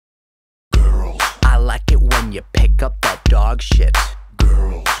like it when you pick up that dog shit.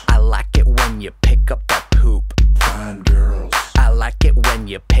 Girls, I like it when you pick up that poop. fine girls. I like it when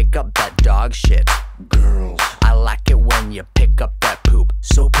you pick up that dog shit. Girls, I like it when you pick up that poop.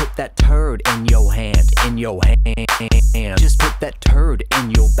 So put that turd in your hand, in your hand. Just put that turd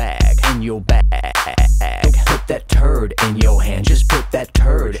in your bag, in your bag. Put that turd in your hand. Just put that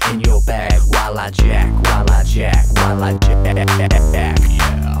turd in your bag. While I jack, while I jack, while I jack.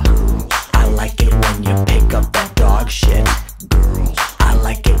 Yeah. girls, I like it when you pick up that dog shit. girls, I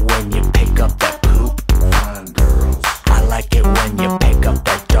like it when you pick up that poop. fine girls, I like it when you pick up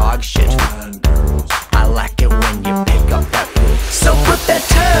that dog shit. fine girls. I like it when you pick up that poop. So put that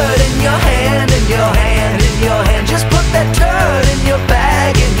turd in your hand, in your hand, in your hand. Just put that turd in your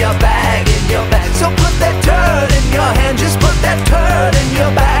bag, in your bag, in your bag. So put that turd in your hand, just put that turd in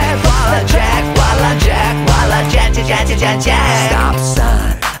your bag. While I jack, while I jack, while I jack, jack, jack, jack, jack. Stop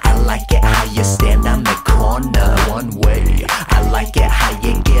sign, I like it how you stand on the corner one way. I like it how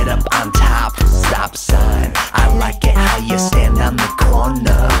you get up on top. Stop sign, I like it how you stand on the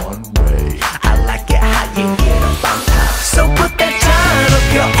corner One way, I like it how you get up on top. So put that sign up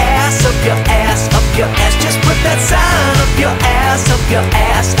your ass, up your ass, up your ass. Just put that sign up your ass, up your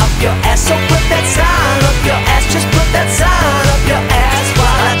ass, up your ass. So put that sign up your ass. Just put that sign up your ass.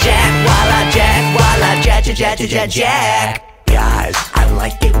 While I jack, while I jack, while I jack, jack, jack, jack, jack. Guys, I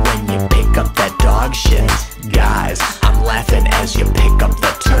like it when you pick up that dog shit. Guys, I'm laughing as you pick up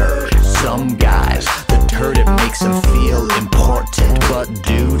the turd. Some guys, the turd it makes them feel important. But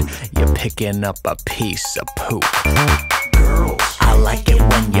dude, you're picking up a piece of poop. girls, I like it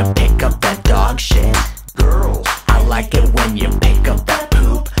when you